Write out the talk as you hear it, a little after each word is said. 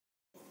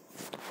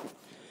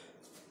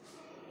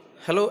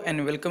Hello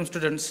and welcome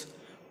students.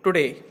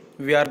 Today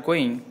we are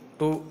going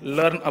to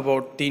learn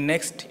about the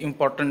next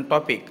important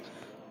topic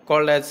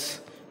called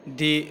as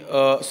the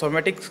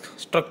somatic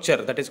structure,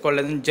 that is called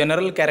as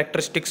general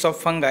characteristics of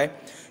fungi.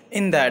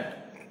 In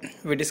that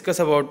we discuss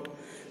about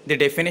the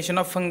definition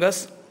of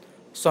fungus,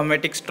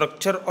 somatic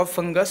structure of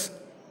fungus,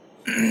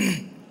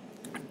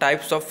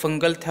 types of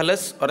fungal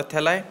thallus or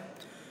thalli,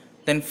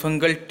 then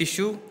fungal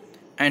tissue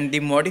and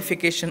the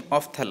modification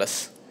of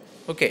thallus.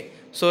 Okay,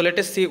 so let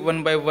us see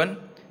one by one.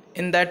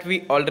 In that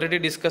we already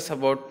discussed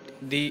about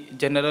the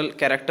general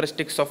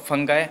characteristics of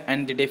fungi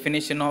and the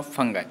definition of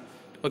fungi.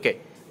 Okay,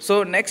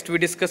 so next we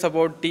discuss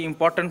about the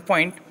important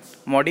point,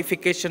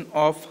 modification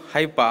of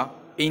hypa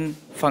in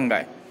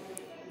fungi.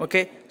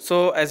 Okay,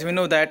 so as we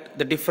know that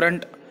the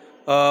different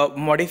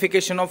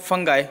modification of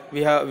fungi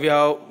we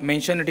have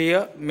mentioned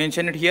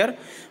it here.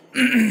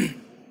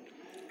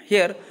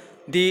 Here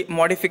the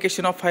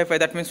modification of hyphae,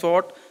 that means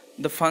what,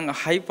 the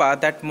hypa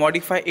that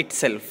modify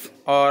itself,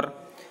 or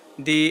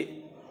the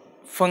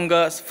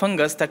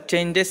fungus that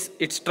changes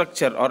its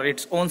structure or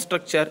its own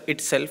structure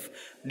itself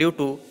due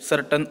to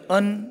certain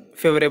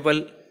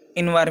unfavorable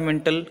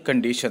environmental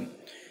condition.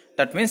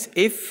 That means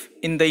if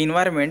in the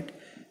environment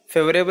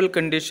favorable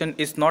condition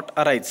is not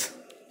arise,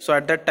 so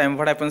at that time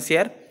what happens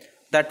here,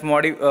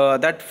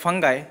 that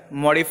fungi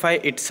modify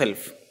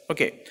itself.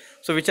 Okay,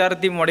 so which are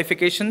the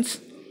modifications?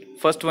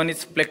 First one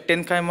is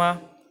plectenchyma,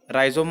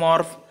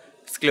 rhizomorph,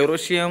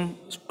 sclerotium,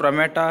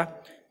 stromata,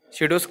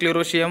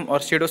 pseudosclerotium or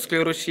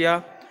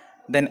pseudosclerotia,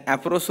 then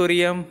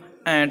aprosorium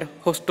and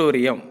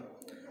hostorium.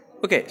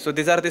 Okay, so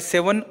these are the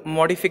 7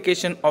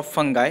 modification of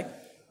fungi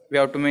we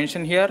have to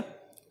mention here.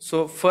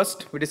 So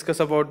first we discuss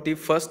about the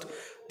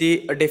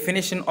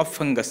definition of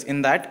fungus.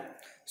 In that,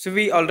 so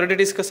we already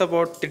discussed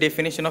about the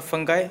definition of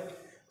fungi.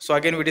 So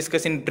again we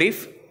discuss in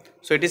brief.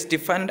 So it is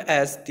defined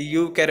as the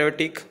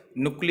eukaryotic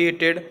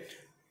nucleated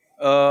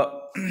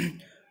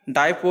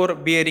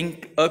dipore bearing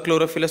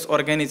achlorophyllous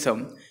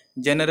organism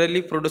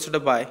generally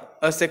produced by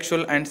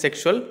asexual and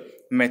sexual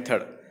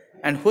method,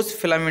 and whose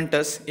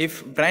filamentous,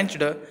 if branched,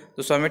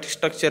 the somatic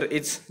structure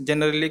is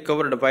generally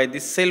covered by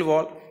the cell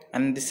wall,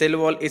 and the cell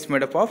wall is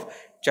made up of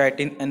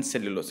chitin and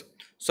cellulose.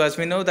 So as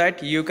we know that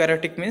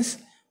eukaryotic means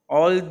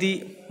all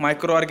the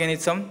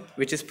microorganism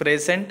which is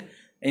present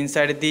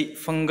inside the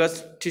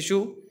fungus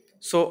tissue.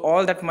 So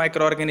all that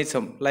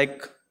microorganism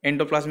like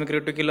endoplasmic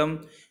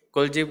reticulum,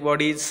 Golgi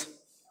bodies,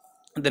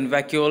 then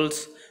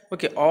vacuoles,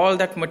 okay, all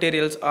that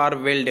materials are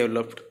well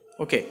developed.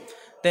 Okay,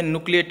 then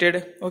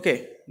nucleated,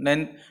 okay,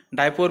 then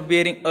dipore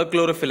bearing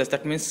achlorophyllous,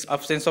 that means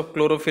absence of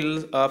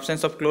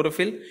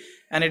chlorophyll,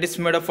 and it is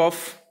made up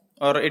of,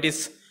 or it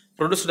is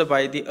produced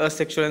by the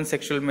asexual and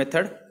sexual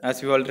method,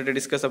 as we already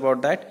discussed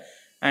about that.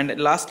 And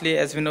lastly,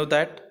 as we know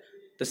that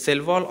the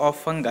cell wall of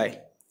fungi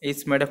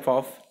is made up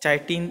of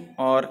chitin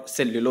or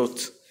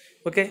cellulose.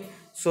 Okay,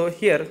 so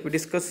here we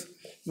discuss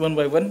one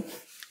by one.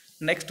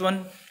 Next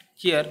one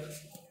here,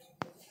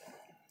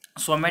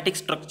 somatic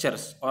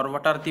structures, or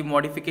what are the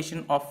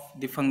modification of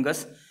the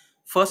fungus.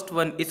 First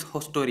one is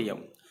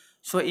hostorium.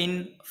 So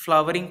in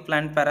flowering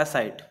plant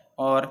parasite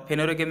or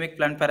phanerogamic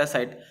plant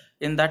parasite,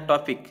 in that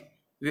topic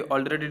we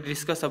already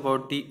discussed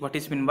about the what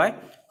is meant by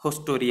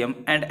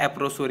hostorium and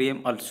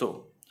aprosorium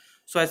also.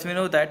 So as we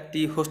know that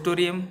the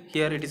hostorium,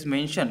 here it is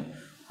mentioned,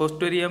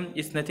 hostorium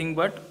is nothing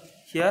but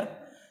here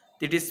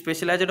it is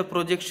specialized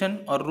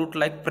projection or root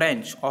like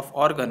branch of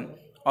organ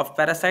of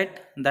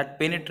parasite that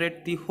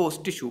penetrate the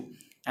host tissue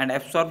and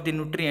absorb the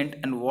nutrient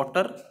and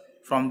water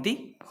from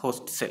the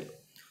host cell.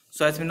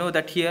 So as we know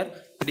that here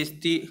it is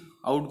the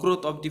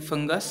outgrowth of the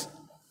fungus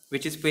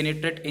which is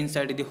penetrate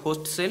inside the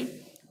host cell,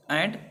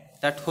 and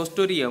that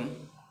hostorium,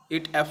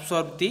 it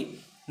absorb the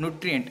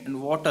nutrient and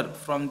water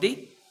from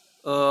the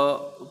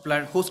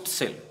plant host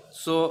cell.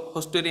 So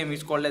hostorium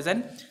is called as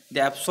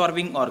the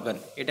absorbing organ.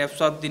 It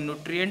absorbs the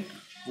nutrient,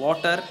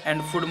 water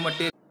and food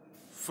material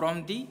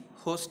from the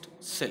host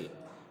cell.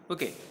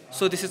 Okay,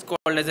 so this is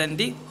called as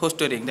the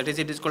hostorium, that is,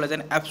 it is called as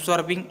an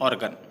absorbing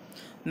organ.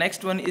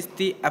 Next one is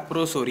the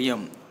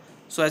aprosorium.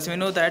 So as we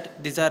know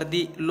that these are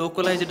the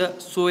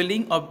localized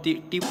swelling of the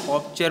tip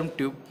of germ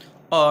tube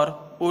or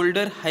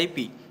older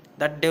hyphae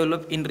that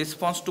develop in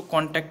response to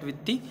contact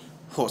with the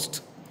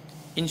host.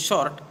 In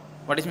short,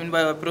 what is meant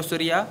by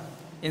aprosoria?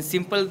 In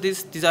simple,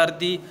 these are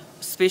the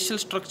special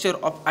structure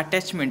of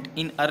attachment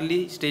in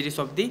early stages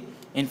of the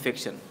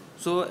infection.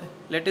 So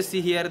let us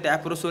see here the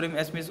aprosorium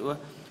as means.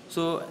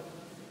 So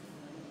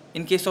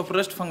in case of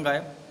rust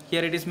fungi,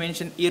 here it is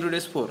mentioned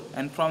iridospore,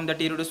 and from that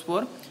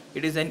iridospore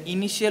it is an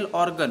initial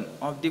organ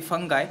of the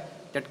fungi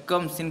that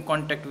comes in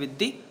contact with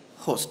the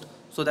host.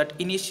 So that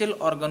initial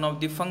organ of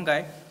the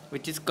fungi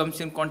which is comes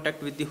in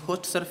contact with the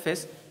host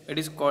surface, it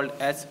is called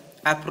as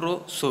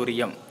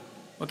aprosorium.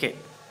 Okay,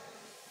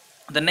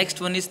 the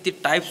next one is the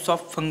types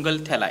of fungal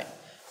thalli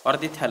or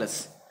the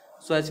thallus.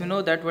 So as we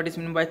know that what is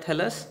meant by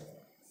thallus,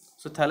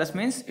 so thallus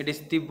means it is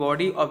the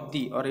body of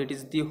the, or it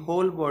is the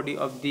whole body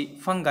of the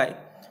fungi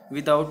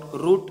without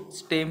root,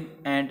 stem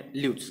and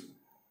leaves.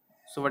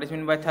 So what is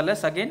meant by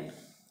thallus? Again,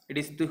 it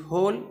is the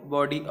whole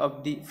body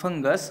of the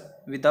fungus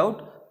without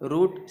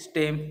root,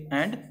 stem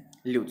and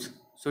leaves.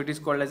 So it is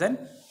called as an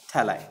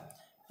thalli.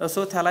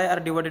 So thalli are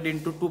divided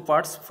into two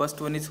parts. First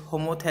one is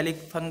homothallic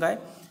fungi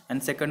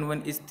and second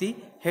one is the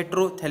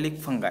heterothallic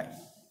fungi.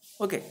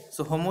 Okay,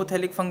 so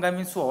homothallic fungi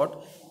means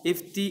what?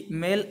 If the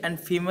male and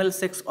female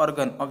sex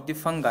organ of the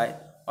fungi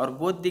or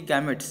both the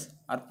gametes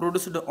are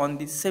produced on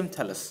the same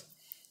thallus,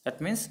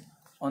 that means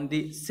on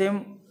the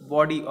same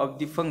body of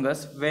the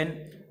fungus when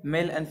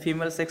male and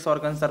female sex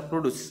organs are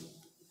produced.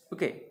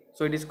 Okay,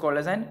 so it is called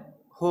as an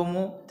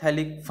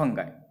homothallic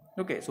fungi.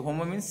 Okay, so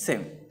homo means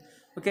same.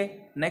 Okay,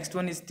 next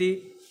one is the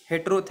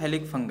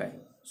heterothallic fungi.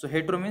 So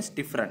hetero means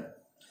different.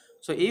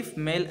 So if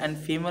male and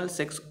female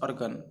sex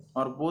organ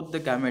or both the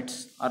gametes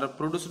are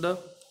produced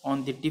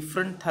on the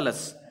different thallus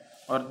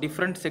or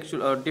different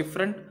sexual or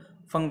different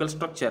fungal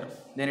structure,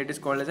 then it is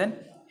called as an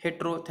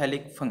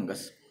heterothallic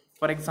fungus.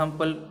 For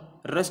example,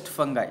 rust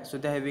fungi. So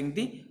they are having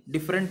the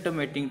different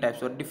mating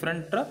types or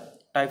different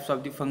types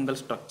of the fungal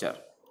structure.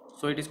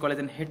 So it is called as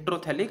an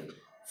heterothallic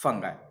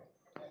fungi.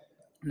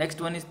 Next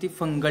one is the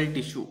fungal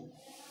tissue.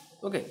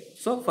 Okay,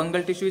 so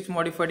fungal tissue is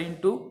modified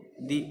into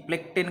the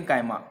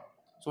plectenchyma.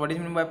 So what is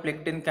meant by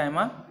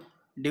plectenchyma?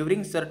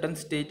 During certain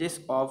stages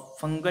of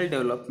fungal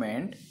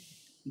development,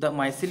 the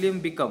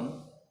mycelium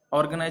become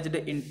organized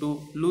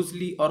into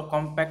loosely or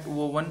compact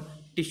woven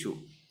tissue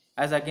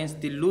as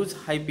against the loose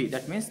hyphae.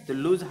 That means the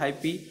loose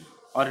hyphae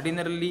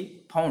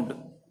ordinarily found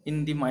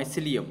in the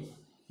mycelium.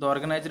 The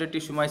organized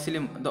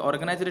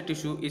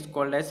tissue is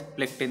called as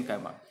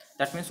plectenchyma.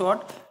 That means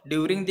what?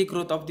 During the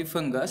growth of the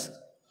fungus,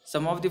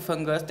 some of the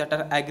fungus that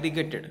are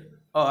aggregated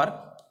or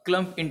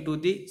clump into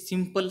the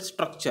simple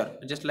structure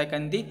just like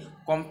in the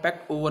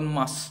compact woven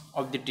mass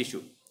of the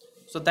tissue.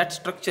 So that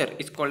structure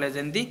is called as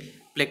in the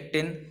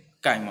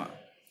plectenchyma.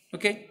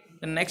 Okay,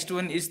 the next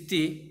one is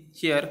the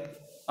here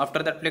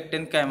after that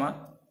plectenchyma.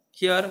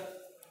 Here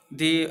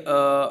the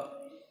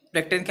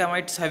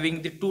plectenchyma is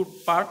having the two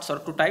parts or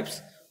two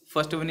types.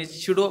 First one is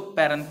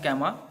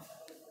pseudoparenchyma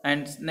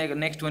and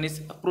next one is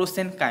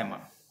prosenchyma.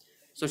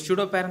 So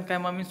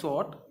pseudoparenchyma means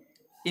what?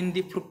 In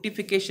the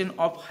fructification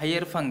of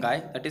higher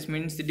fungi, that is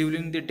means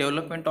during the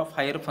development of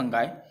higher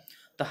fungi,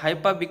 the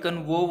hypha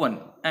become woven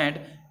and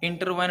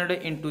intertwined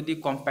into the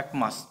compact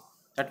mass.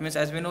 That means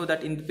as we know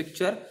that in the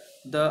picture,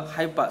 the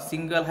hypha,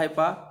 single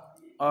hypha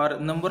or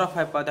number of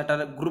hypha that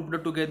are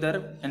grouped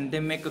together and they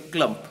make a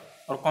clump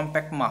or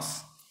compact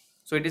mass.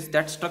 So it is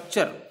that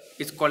structure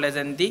is called as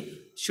in the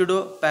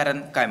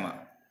pseudoparenchyma.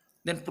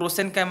 Then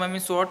prosenchyma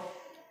means what?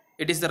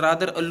 It is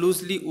rather a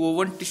loosely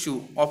woven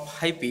tissue of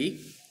hyphae.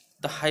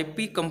 The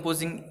hyphae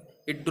composing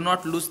it do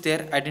not lose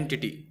their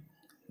identity.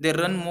 They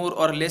run more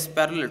or less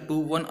parallel to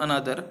one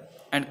another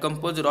and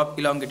composed of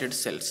elongated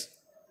cells.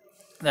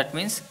 That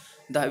means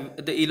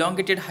the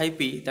elongated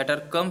hyphae that are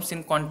comes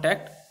in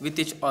contact with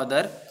each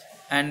other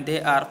and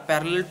they are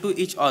parallel to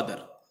each other.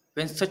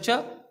 When such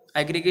a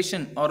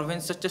aggregation or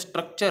when such a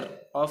structure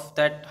of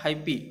that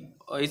hyphae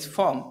is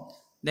formed,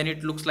 then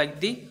it looks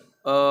like the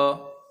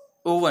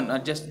oven or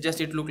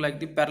just it look like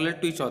the parallel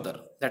to each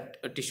other,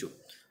 that tissue.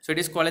 So it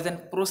is called as an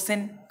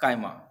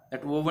prosenchyma.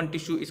 That woven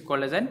tissue is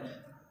called as an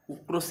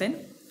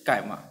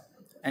prosenchyma.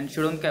 And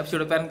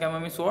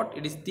pseudoparenchyma means what?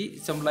 It is the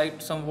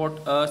somewhat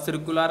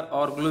circular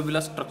or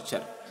globular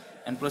structure.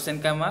 And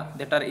prosenchyma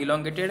that are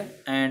elongated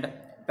and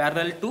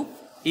parallel to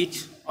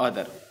each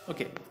other.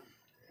 Okay.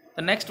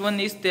 The next one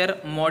is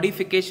their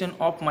modification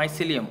of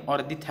mycelium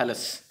or the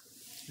thallus.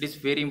 It is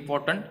very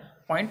important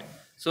point.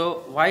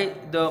 So why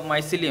the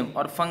mycelium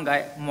or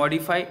fungi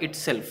modify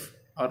itself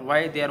or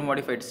why they are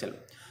modified itself?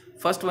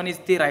 First one is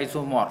the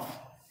rhizomorph.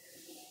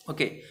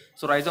 Okay,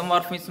 so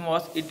rhizomorph means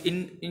what?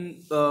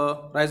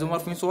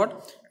 Rhizomorph means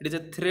what? It is a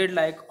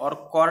thread-like or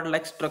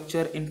cord-like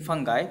structure in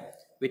fungi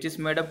which is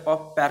made up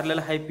of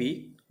parallel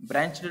hyphae,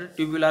 branched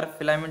tubular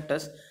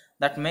filamentous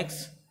that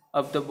makes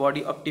up the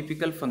body of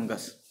typical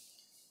fungus.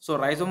 So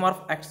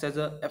rhizomorph acts as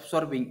a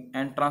absorbing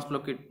and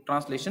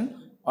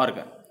translation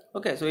organ.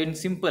 Okay, so in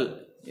simple,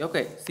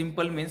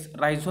 simple means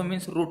rhizome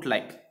means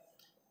root-like.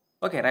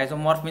 Okay,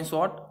 rhizomorph means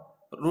what?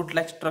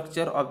 Root-like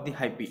structure of the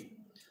hyphae.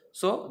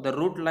 So the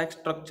root-like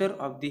structure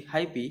of the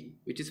hyphae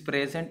which is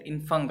present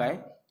in fungi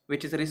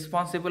which is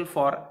responsible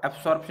for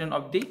absorption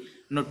of the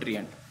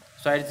nutrient.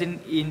 So as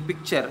in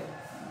picture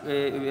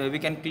we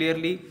can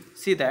clearly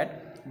see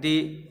that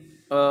the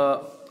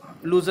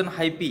loosened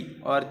hyphae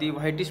or the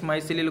whitish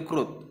mycelial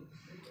growth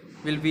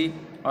will be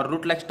or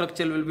root-like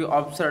structure will be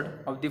observed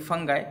of the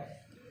fungi,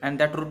 and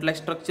that root-like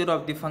structure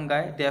of the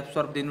fungi they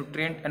absorb the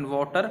nutrient and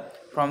water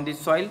from the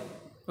soil.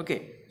 Okay,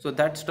 so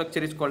that structure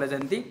is called as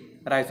the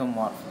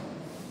rhizomorph.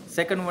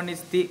 Second one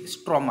is the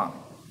stroma.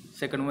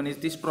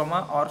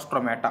 Or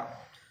stromata.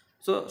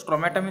 So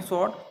stromata means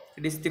what?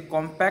 It is the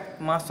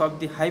compact mass of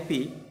the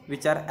hyphae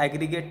which are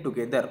aggregate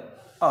together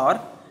or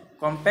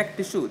compact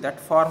tissue that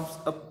forms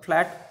a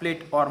flat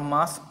plate or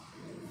mass.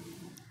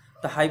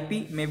 The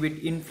hyphae may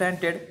be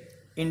implanted,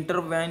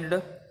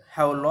 intertwined,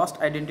 have lost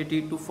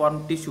identity to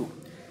form tissue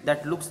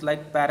that looks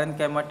like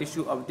parenchyma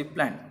tissue of the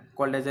plant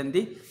called as in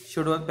the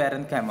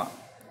pseudoparenchyma.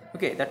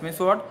 Okay, that means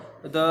what?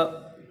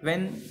 The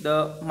when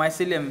the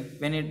mycelium,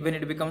 when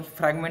it becomes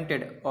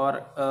fragmented or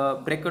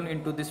broken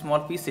into the small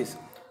pieces,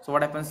 so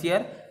what happens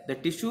here? The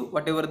tissue,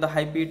 whatever the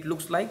hyphae it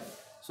looks like,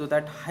 so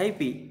that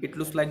hyphae it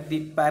looks like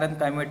the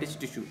parenchymatous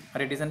tissue,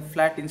 or it is a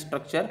flat in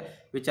structure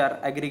which are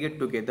aggregate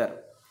together.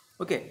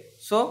 Okay,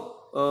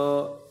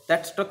 so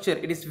that structure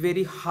it is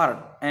very hard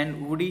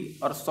and woody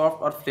or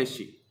soft or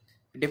fleshy,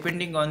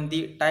 depending on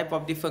the type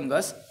of the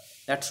fungus.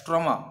 That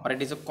stroma, or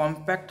it is a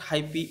compact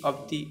hyphae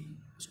of the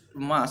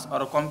mass,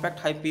 or a compact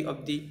hyphae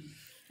of the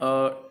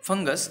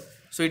fungus,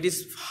 so it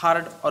is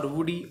hard or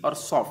woody or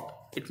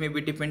soft. It may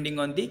be depending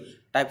on the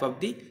type of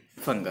the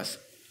fungus.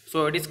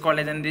 So it is called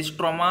as in the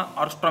stroma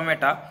or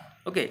stomata.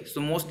 Okay,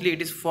 so mostly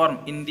it is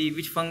formed in the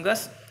which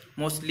fungus?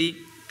 Mostly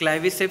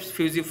Claviceps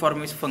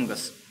fusiformis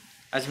fungus.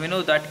 As we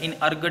know that in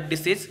ergot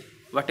disease,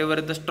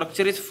 whatever the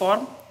structure is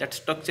formed, that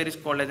structure is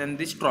called as in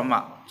the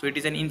stroma. So it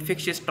is an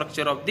infectious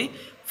structure of the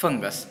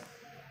fungus.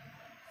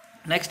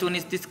 Next one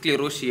is the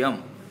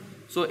sclerotium.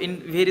 So in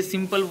very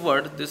simple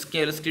word, the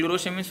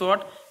sclerotium is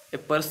what? A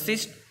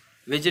persist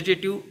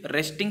vegetative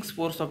resting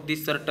spores of the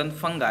certain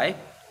fungi,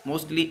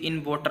 mostly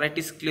in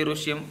Botrytis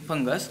sclerotium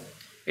fungus.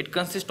 It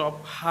consists of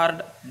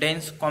hard,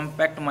 dense,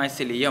 compact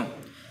mycelium.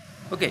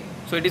 Okay,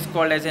 so it is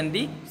called as in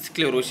the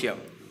sclerotium.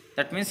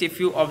 That means if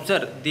you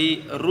observe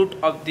the root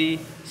of the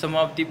some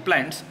of the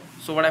plants,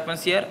 so what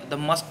happens here? The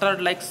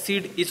mustard like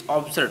seed is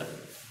observed.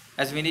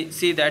 As we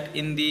see that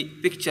in the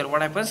picture,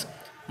 what happens?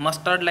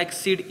 Mustard like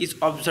seed is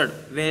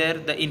observed where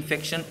the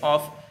infection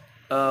of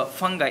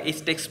fungi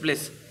is takes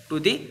place to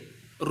the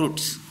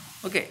roots.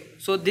 Okay,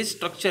 so this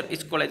structure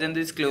is called as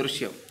the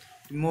sclerotium.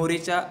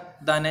 मोहरीच्या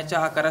दाण्याच्या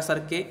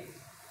आकारासारखे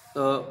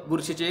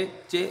बुरशीचे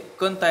जे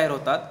कण तयार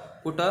होतात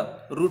कुठं?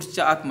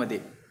 रूट्सच्या आतमध्ये,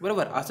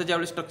 बरोबर. असं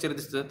ज्यावेळेस स्ट्रक्चर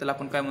दिसतं त्याला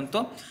आपण काय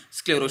म्हणतो?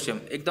 स्क्लेरोशियम.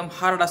 एकदम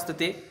हार्ड असतं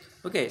ते.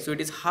 Okay, so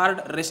it is hard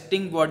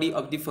resting body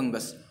of the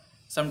fungus.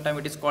 Sometime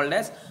it is called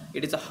as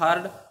it is a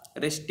hard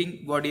resting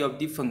body of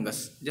the fungus,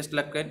 just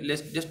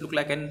look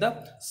like in the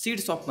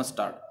seeds of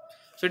mustard.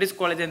 So it is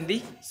called as in the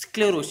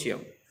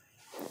sclerotium.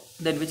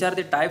 Then which are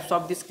the types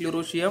of the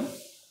sclerotium?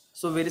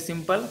 So very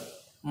simple,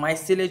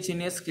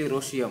 myceliginous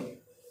sclerotium.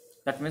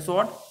 That means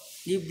what?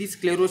 If the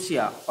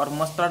sclerotia or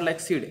mustard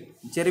like seed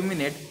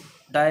germinate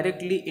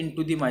directly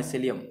into the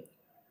mycelium,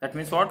 that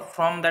means what?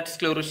 From that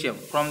sclerotium,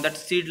 from that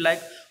seed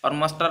like or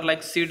mustard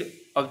like seed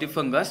of the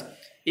fungus,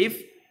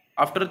 if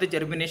after the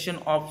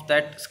germination of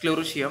that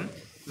sclerotium,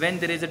 when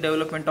there is a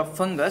development of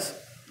fungus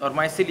or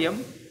mycelium,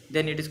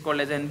 then it is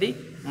called as in the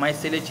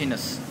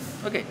myceliginous.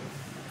 Okay,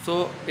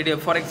 so it is,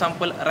 for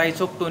example,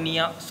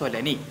 Rhizoctonia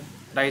solani.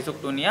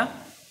 Rhizoctonia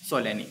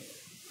solani.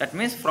 That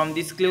means from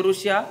the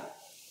sclerotia,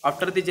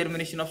 after the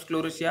germination of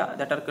sclerotia,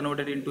 that are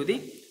converted into the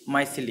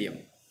mycelium.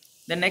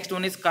 The next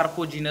one is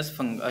carpogenous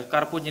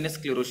carpogenous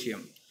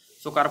sclerotium.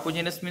 So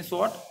carpogenous means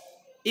what?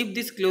 If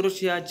the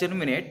sclerotia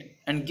germinate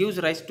and gives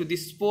rise to the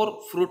spore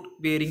fruit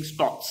bearing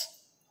stalks.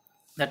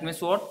 That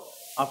means what?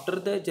 After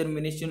the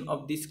germination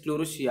of the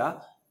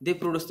sclerotia, they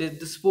produces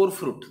the spore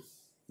fruit.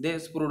 They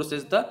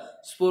produces the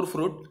spore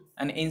fruit,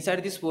 and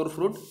inside the spore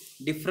fruit,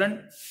 different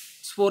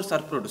spores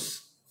are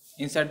produced.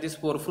 Inside the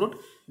spore fruit,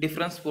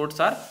 different spores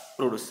are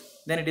produced.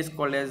 Then it is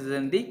called as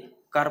in the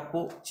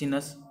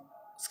carpogenous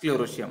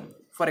sclerotium.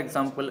 For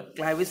example,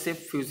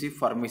 Claviceps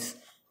fusiformis,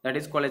 that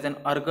is called as an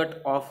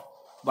ergot of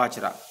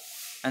bajra.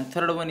 And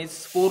third one is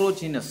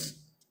sporogenous.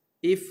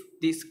 If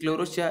the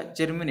sclerotia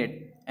germinate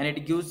and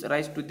it gives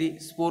rise to the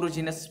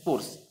sporogenous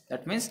spores,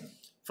 that means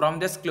from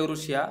the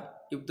sclerotia,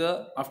 if the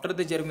after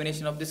the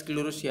germination of the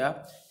sclerotia,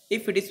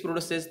 if it is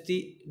produces the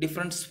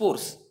different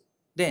spores,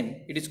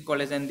 then it is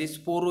called as the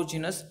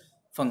sporogenous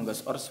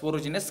fungus or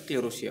sporogenous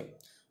sclerotia.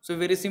 So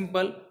very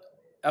simple,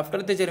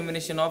 after the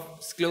germination of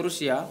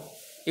sclerotia,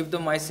 if the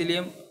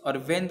mycelium or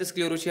when the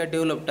sclerotia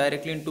develop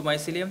directly into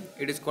mycelium,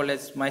 it is called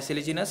as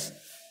myceliginous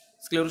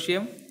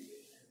sclerotium.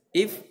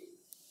 If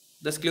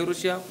the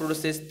sclerotia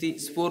produces the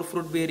spore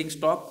fruit bearing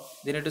stalk,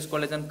 then it is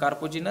called as an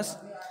carpogenous.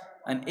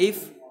 And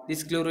if the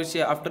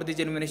sclerotia after the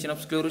germination of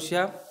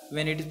sclerotia,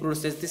 when it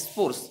produces the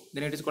spores,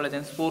 then it is called as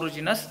an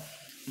sporogenous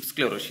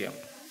sclerotia.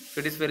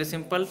 So it is very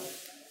simple.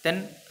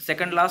 Then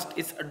second last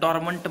is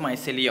dormant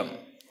mycelium.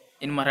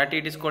 In Marathi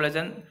it is called as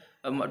an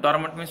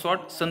dormant means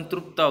what?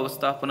 संतृप्त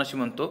अवस्था आपण अशी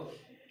म्हणतो.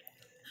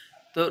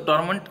 तर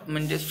dormant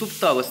म्हणजे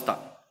सुप्त अवस्था.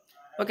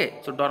 Okay,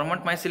 so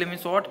dormant mycelium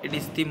is what? It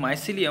is the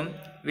mycelium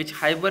which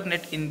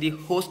hibernate in the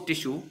host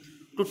tissue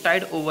to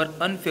tide over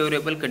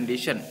unfavorable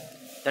condition.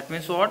 That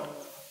means what?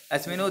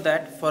 As we know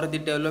that for the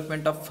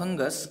development of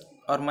fungus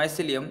or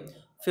mycelium,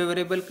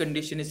 favorable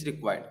condition is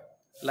required,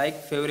 like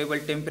favorable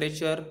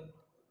temperature,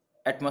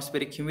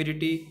 atmospheric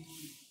humidity,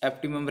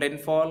 optimum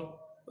rainfall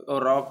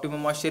or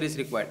optimum moisture is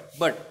required.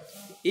 But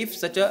if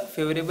such a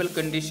favorable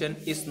condition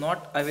is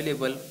not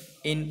available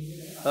in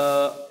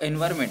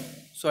environment,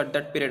 so at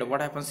that period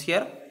what happens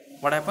here?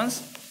 What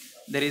happens?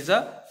 There is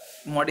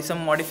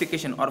some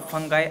modification, or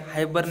fungi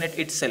hibernate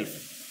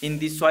itself in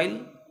the soil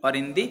or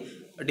in the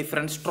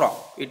different straw.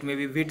 It may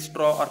be wheat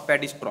straw or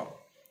paddy straw.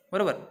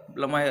 बरोबर.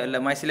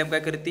 Mycelium काय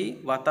करते,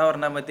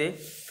 वातावरणामध्ये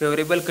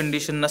favourable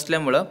condition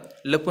नसल्यामुळं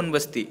लपून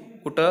बसती.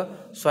 कुठं?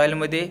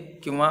 सॉईलमध्ये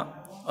किंवा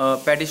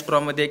paddy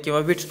स्ट्रॉमध्ये किंवा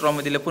व्हीट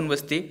स्ट्रॉमध्ये लपून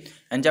बसती.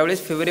 आणि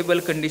ज्यावेळेस फेवरेबल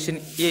कंडिशन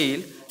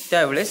येईल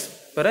त्यावेळेस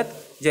परत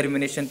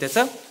जर्मिनेशन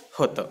त्याचं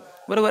होतं.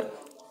 बरोबर.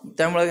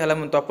 त्यामुळे ह्याला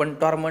म्हणतो आपण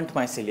डॉर्मंट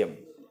मायसिलियम.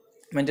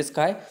 म्हणजेच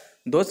काय?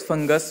 Those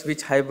fungus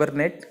which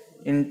hibernate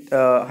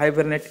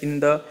in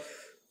the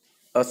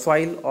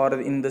soil or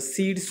in the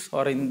seeds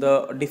or in the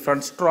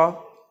different straw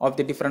of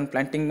the different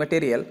planting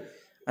material,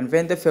 and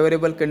when the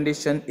favorable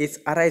condition is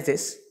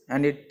arises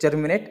and it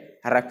germinate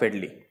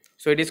rapidly,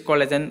 so it is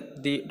called as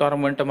the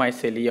dormant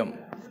mycelium.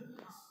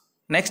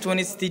 Next one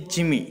is the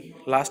Jimmy.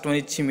 Last one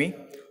is Jimmy.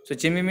 So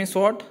Jimmy means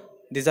what?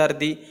 These are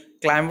the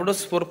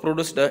chlamydospore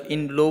produced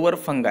in lower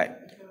fungi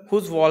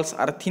whose walls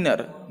are thinner.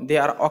 They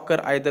are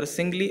occur either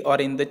singly or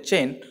in the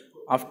chain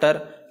after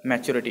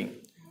maturity.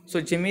 So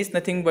Jimmy is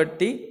nothing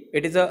but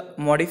it is a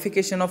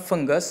modification of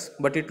fungus,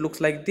 but it looks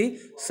like the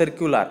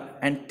circular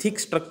and thick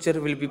structure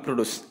will be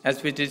produced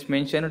as which is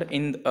mentioned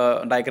in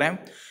diagram,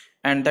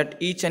 and that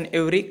each and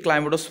every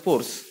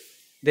chlamydospores,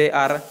 they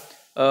are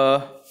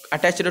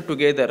attached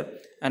together,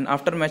 and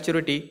after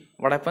maturity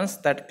what happens,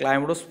 that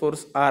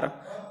chlamydospores are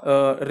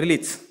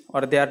released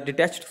or they are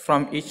detached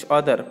from each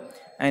other,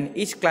 and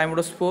each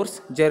chlamydospores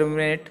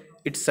germinate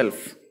itself,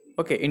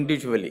 okay,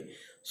 individually.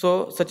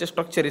 So such a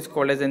structure is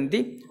called as in the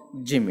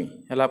Jimmy.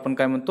 ह्याला आपण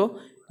काय म्हणतो?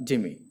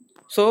 Jimmy.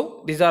 So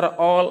these are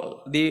all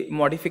the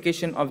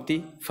modification of the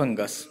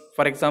fungus.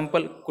 For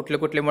example, कुठले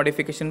कुठले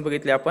modification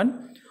बघितले आपण?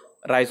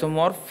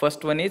 Rhizomorph,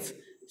 first one is,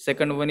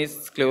 second one is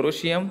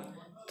sclerotium,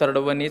 third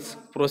one is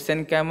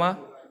prosenchyma,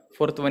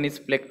 fourth one is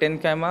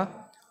plectenchyma,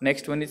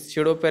 next one is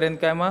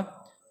pseudoparenchyma,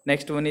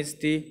 next one is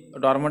the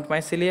dormant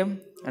mycelium,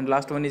 and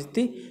last one is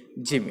the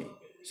Jimmy.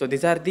 So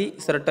these are the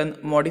certain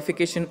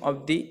modification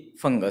of the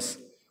fungus.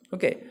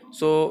 Okay,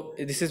 so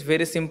this is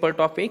very simple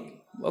topic.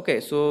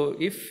 Okay, so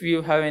if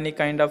you have any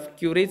kind of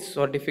queries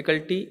or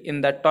difficulty in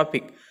that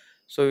topic,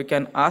 so you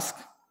can ask.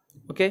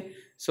 Okay,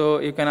 so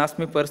you can ask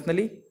me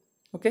personally.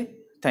 Okay,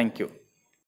 thank you.